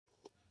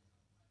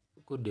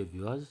Good day,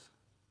 viewers.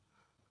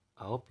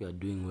 I hope you are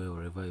doing well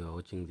wherever you are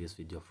watching this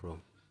video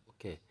from.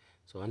 Okay,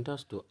 so I want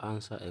us to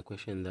answer a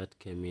question that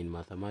came in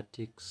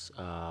mathematics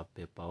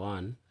paper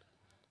 1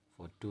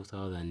 for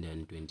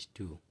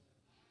 2022.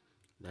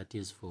 That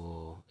is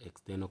for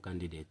external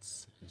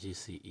candidates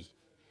GCE.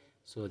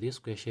 So this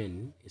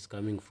question is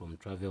coming from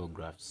travel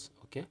graphs.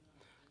 Okay,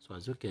 so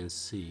as you can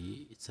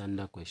see, it's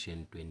under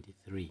question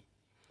 23.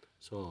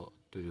 So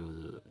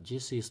to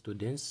GCE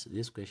students,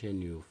 this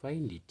question you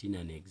find it in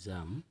an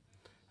exam,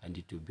 and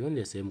it will be on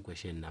the same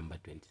question number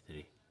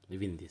 23,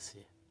 even this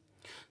year.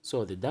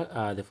 So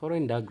the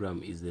following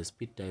diagram is the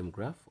speed time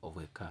graph of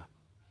a car.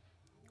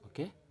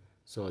 Okay,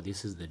 so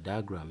this is the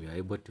diagram. You are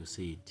able to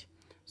see it.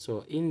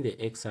 So in the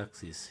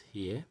x-axis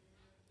here,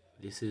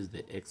 this is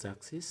the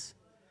x-axis,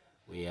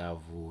 we have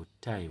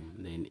time.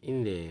 Then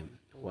in the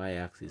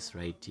y-axis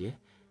right here,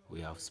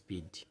 we have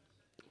speed.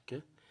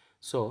 Okay,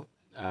 so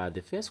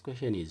the first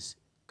question is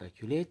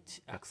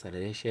calculate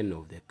acceleration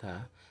of the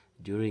car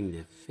during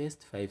the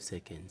first 5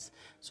 seconds.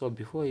 So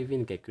before we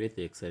even calculate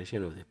the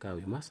acceleration of the car,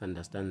 we must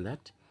understand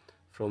that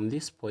from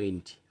this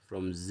point,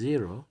 from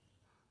 0,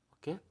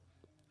 okay,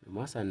 we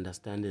must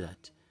understand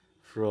that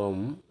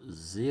from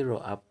 0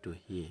 up to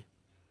here,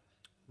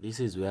 this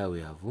is where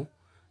we have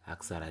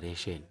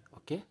acceleration.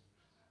 Okay,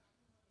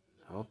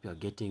 I hope you are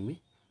getting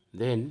me.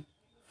 Then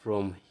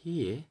from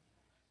here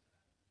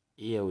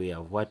we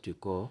have what we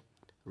call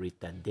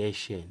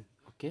retardation.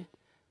 Okay,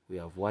 we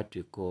have what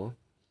we call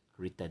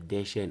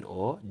retardation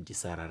or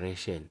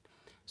deceleration.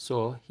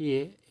 So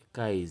here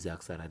car is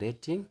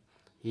accelerating,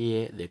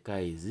 here the car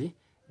is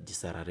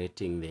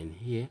decelerating, then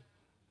here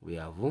we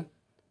have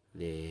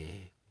the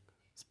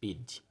speed,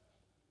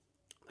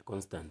 the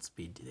constant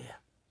speed there.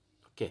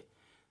 Okay,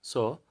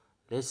 so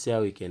let's see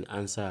how we can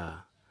answer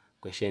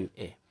question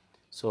A.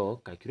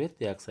 So calculate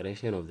the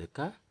acceleration of the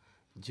car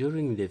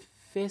during the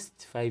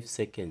first 5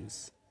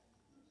 seconds.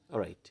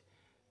 All right,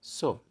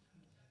 so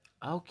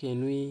how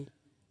can we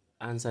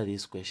answer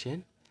this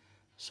question?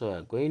 So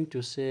I'm going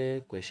to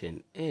say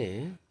question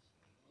A.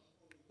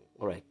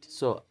 All right,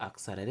 so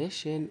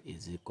acceleration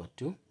is equal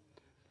to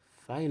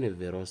final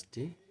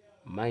velocity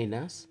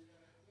minus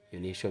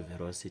initial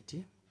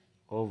velocity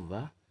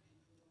over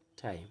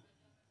time.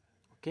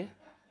 Okay,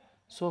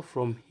 so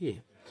from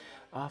here,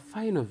 our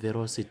final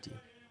velocity,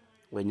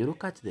 when you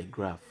look at the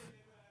graph,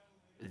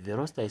 the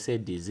velocity I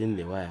said is in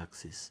the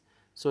y-axis.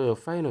 So your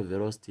final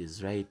velocity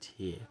is right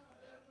here,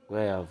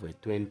 where I have a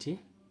 20.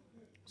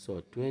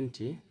 So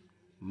 20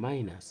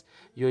 minus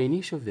your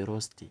initial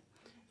velocity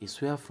is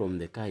where from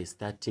the car is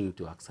starting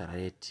to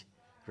accelerate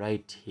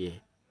right here.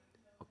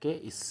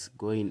 Okay, it's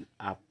going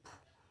up.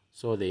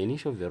 So the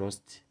initial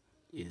velocity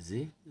is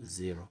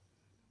 0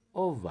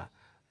 over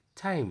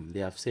time.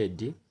 They have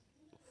said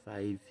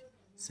 5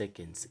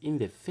 seconds in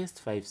the first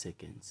 5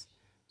 seconds.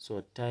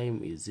 So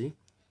time is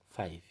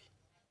 5.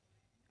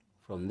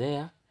 From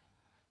there,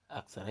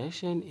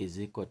 acceleration is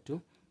equal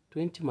to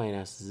 20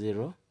 minus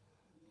 0.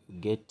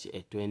 Get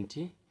a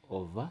 20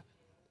 over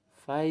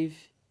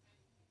 5.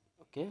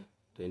 Okay,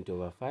 20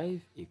 over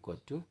 5 equal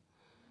to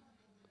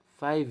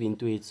 5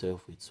 into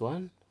itself, it's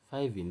 1.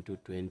 5 into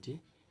 20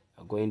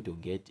 are going to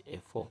get a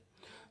 4.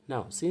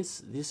 Now,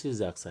 since this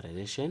is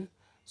acceleration,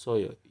 so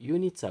your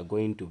units are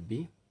going to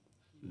be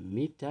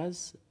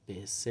meters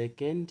per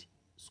second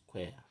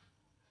square.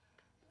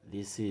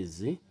 This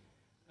is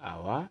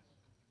our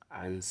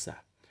answer.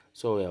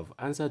 So we have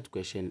answered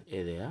question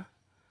A there.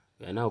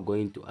 We are now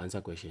going to answer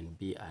question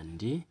B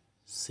and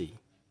C.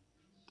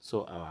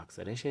 So our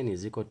acceleration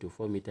is equal to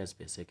 4 meters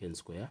per second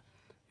square.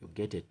 You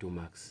get a 2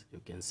 marks. You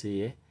can see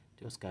here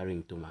it was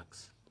carrying 2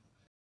 marks.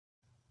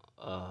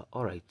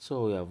 All right,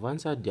 so we have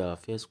answered our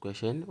first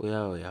question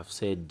where we have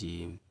said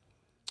the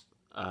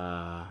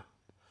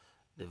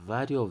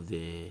value of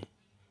the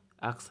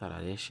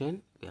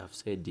acceleration. We have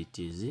said it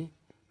is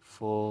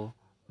 4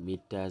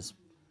 meters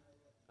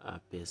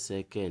per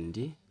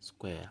second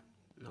square.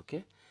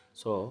 Okay,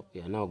 so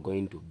we are now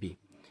going to B.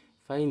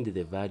 Find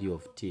the value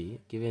of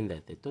t given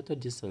that the total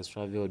distance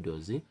traveled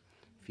was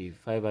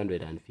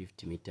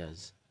 550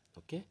 meters.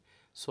 Okay,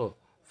 so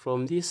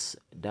from this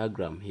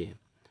diagram here,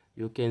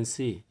 you can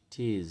see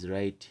t is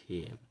right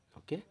here.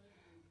 Okay,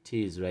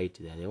 t is right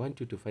there. I want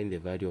you to find the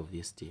value of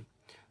this t.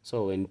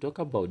 So when we talk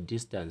about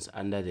distance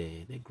under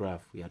the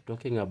graph, we are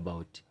talking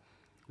about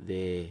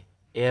the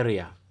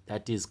area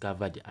that is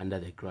covered under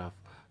the graph.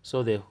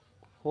 So the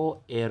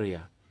whole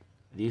area,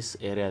 this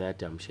area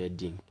that I'm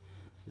shading,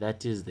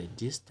 that is the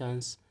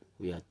distance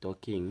we are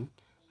talking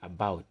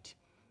about.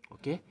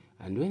 Okay,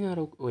 and when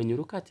you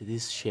look at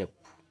this shape,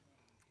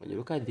 when you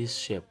look at this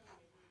shape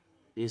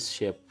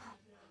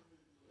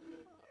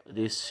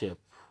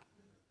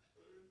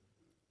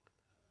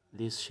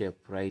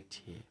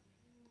right here,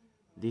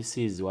 this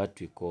is what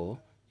we call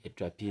a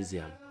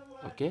trapezium.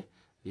 Okay,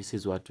 this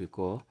is what we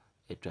call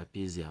a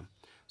trapezium.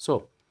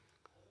 So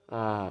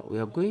we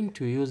are going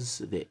to use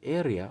the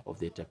area of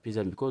the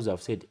trapezium because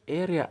I've said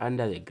area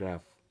under the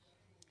graph.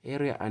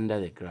 Area under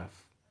the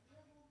graph,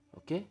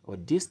 okay, or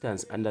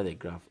distance under the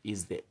graph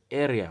is the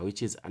area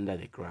which is under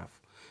the graph.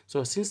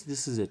 So since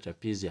this is a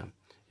trapezium,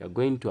 you are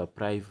going to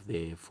apply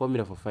the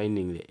formula for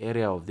finding the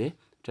area of the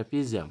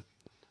trapezium,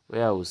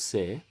 where I will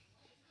say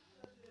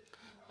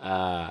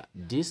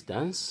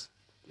distance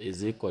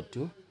is equal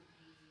to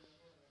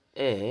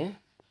A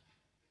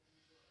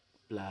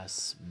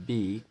plus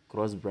B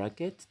cross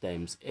bracket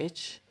times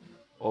H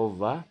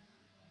over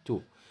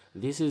 2.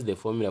 This is the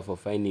formula for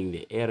finding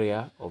the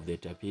area of the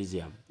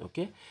trapezium.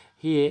 Okay,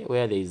 here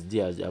where there is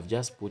D, I've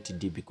just put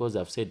D because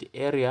I've said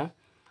area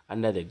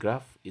under the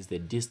graph is the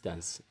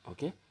distance.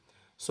 Okay,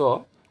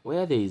 so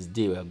where there is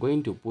D, we are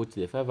going to put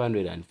the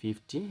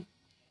 550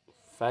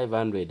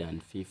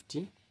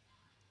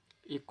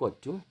 equal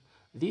to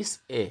this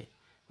A.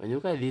 When you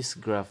look at this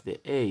graph,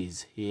 the A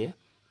is here,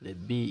 the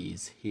B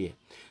is here.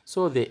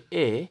 So the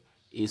A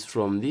is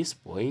from this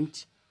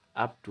point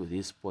up to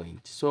this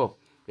point. So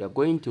we are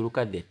going to look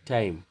at the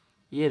time.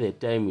 Here the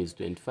time is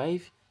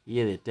 25,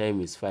 here the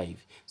time is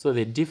 5. So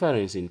the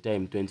difference in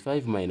time,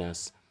 25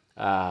 minus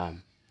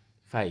 5,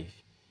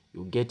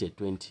 you get a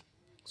 20.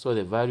 So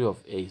the value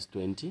of A is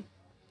 20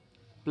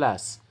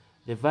 plus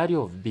the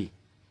value of B.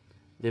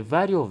 The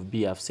value of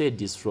B, I've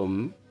said, is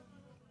from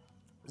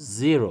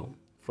 0,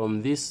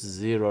 from this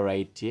 0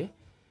 right here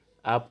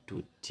up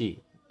to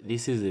T.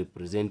 This is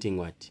representing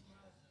what?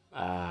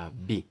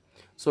 B.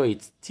 So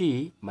it's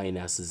T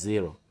minus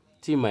 0.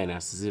 T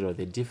minus 0,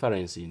 the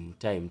difference in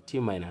time, T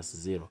minus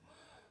 0.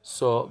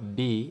 So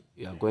B,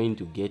 you are going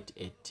to get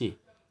a T,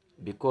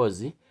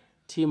 because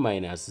T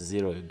minus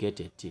 0, you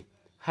get a T.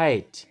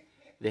 Height,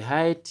 the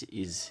height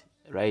is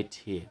right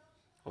here.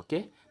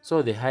 Okay,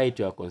 so the height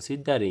you are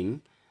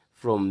considering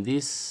from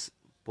this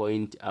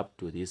point up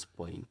to this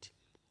point.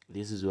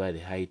 This is where the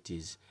height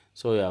is.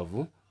 So you have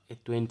a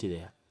 20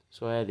 there.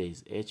 So where there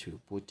is H, we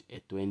put a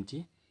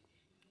 20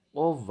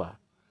 over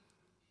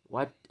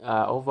what?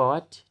 Over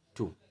what?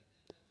 2.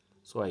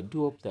 So I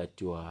do hope that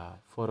you are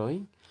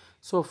following.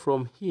 So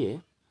from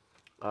here,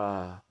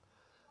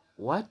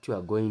 what you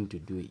are going to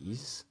do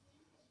is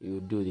you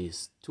do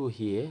this 2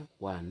 here,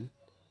 1,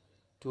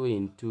 2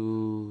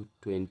 into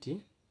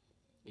 20,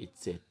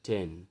 it's a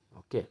 10.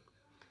 Okay,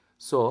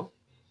 so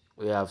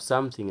we have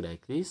something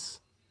like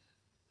this.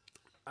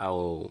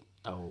 I'll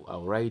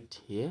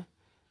write here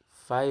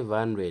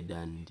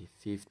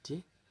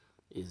 550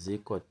 is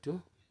equal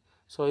to,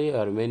 so here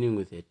are remaining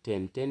with a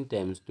 10. 10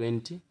 times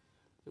 20,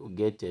 you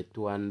get a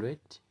 200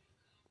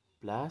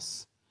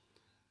 plus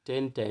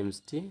 10 times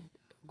T,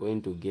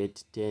 going to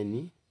get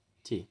 10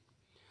 T.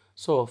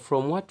 So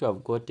from what you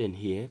have gotten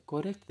here,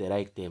 correct the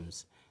right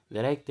terms.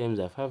 The right terms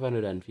are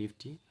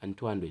 550 and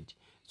 200.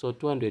 So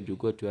 200 you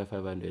go to where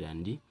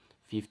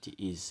 550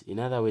 is. In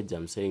other words,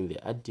 I'm saying the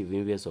additive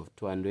inverse of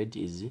 200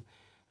 is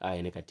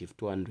negative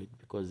 200,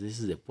 because this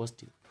is a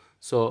positive.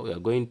 So we are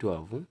going to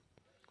have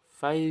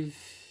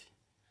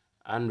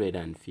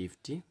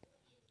 550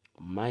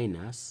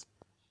 minus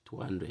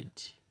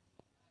 200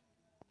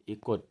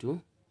 equal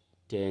to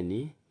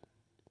 10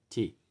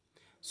 T.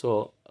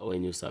 So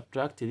when you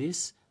subtract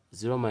this,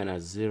 0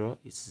 minus 0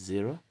 is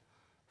 0.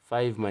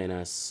 5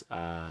 minus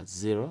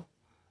 0,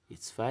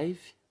 it's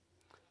 5.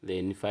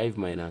 Then 5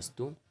 minus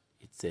 2,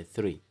 it's a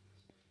 3,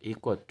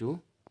 equal to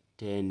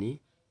 10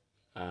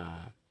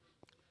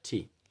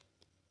 T.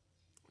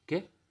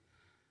 Okay,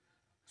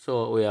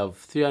 so we have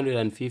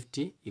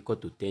 350 equal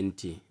to 10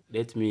 T.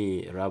 Let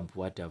me rub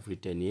what I've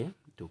written here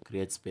to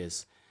create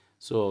space.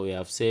 So we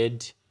have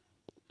said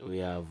we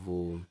have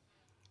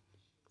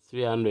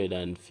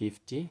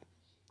 350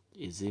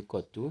 is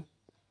equal to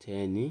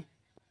 10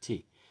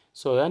 T.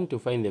 So we want to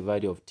find the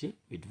value of T.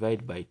 We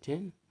divide by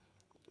 10,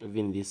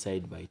 even this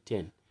side by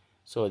 10.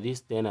 So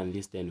this 10 and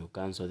this 10 will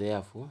cancel.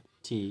 Therefore,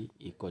 T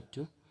equal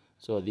to,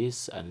 so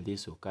this and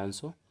this will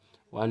cancel.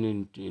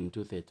 1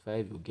 into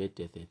 35, you get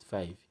a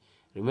 35.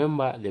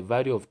 Remember, the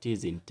value of T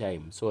is in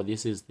time. So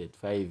this is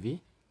 35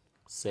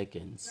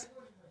 seconds.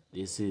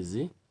 This is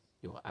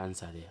your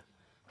answer there.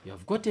 You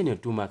have gotten your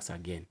 2 marks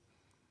again.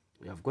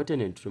 You have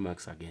gotten your 2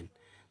 marks again.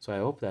 So I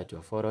hope that you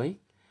are following.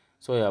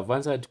 So you have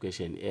answered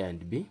question A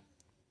and B.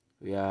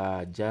 We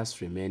are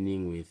just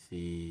remaining with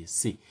the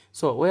C.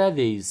 So where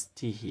there is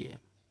T here,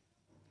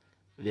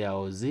 there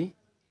was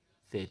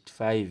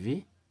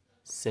 35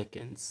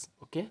 seconds.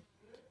 Okay,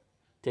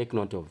 take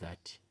note of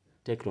that.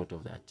 Take note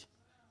of that.